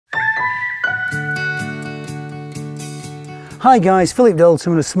Hi guys, Philip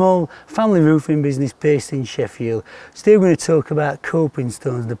Dalton with a small family roofing business based in Sheffield. Today we're going to talk about coping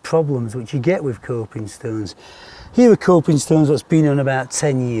stones, the problems which you get with coping stones. Here are coping stones what's been on about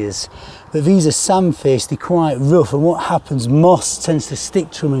 10 years, but these are sand-faced, they're quite rough, and what happens, moss tends to stick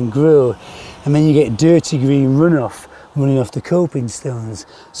to them and grow, and then you get dirty green runoff running off the coping stones.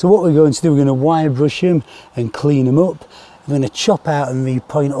 So what we're going to do, we're going to wire brush them and clean them up. I'm going to chop out and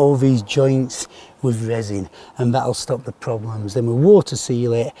repoint all these joints with resin, and that'll stop the problems. Then we'll water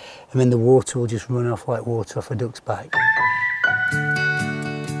seal it, and then the water will just run off like water off a duck's back.